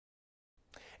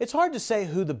It's hard to say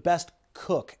who the best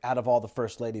cook out of all the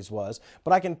first ladies was,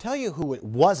 but I can tell you who it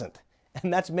wasn't.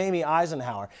 And that's Mamie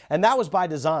Eisenhower. And that was by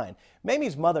design.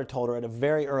 Mamie's mother told her at a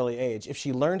very early age, if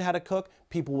she learned how to cook,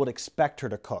 people would expect her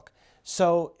to cook.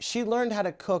 So she learned how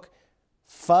to cook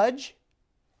fudge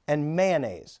and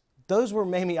mayonnaise. Those were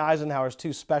Mamie Eisenhower's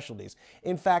two specialties.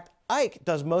 In fact, Ike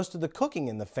does most of the cooking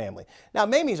in the family. Now,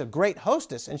 Mamie's a great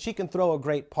hostess, and she can throw a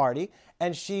great party,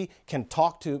 and she can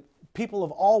talk to people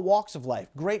of all walks of life.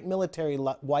 Great military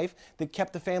wife that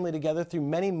kept the family together through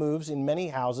many moves in many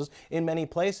houses, in many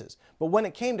places. But when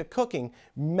it came to cooking,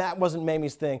 that wasn't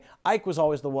Mamie's thing. Ike was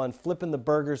always the one flipping the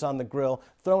burgers on the grill,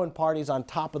 throwing parties on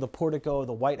top of the portico of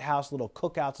the White House, little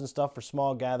cookouts and stuff for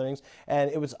small gatherings. And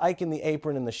it was Ike in the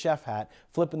apron and the chef hat,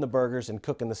 flipping the burgers and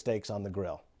cooking the steaks on the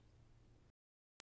grill.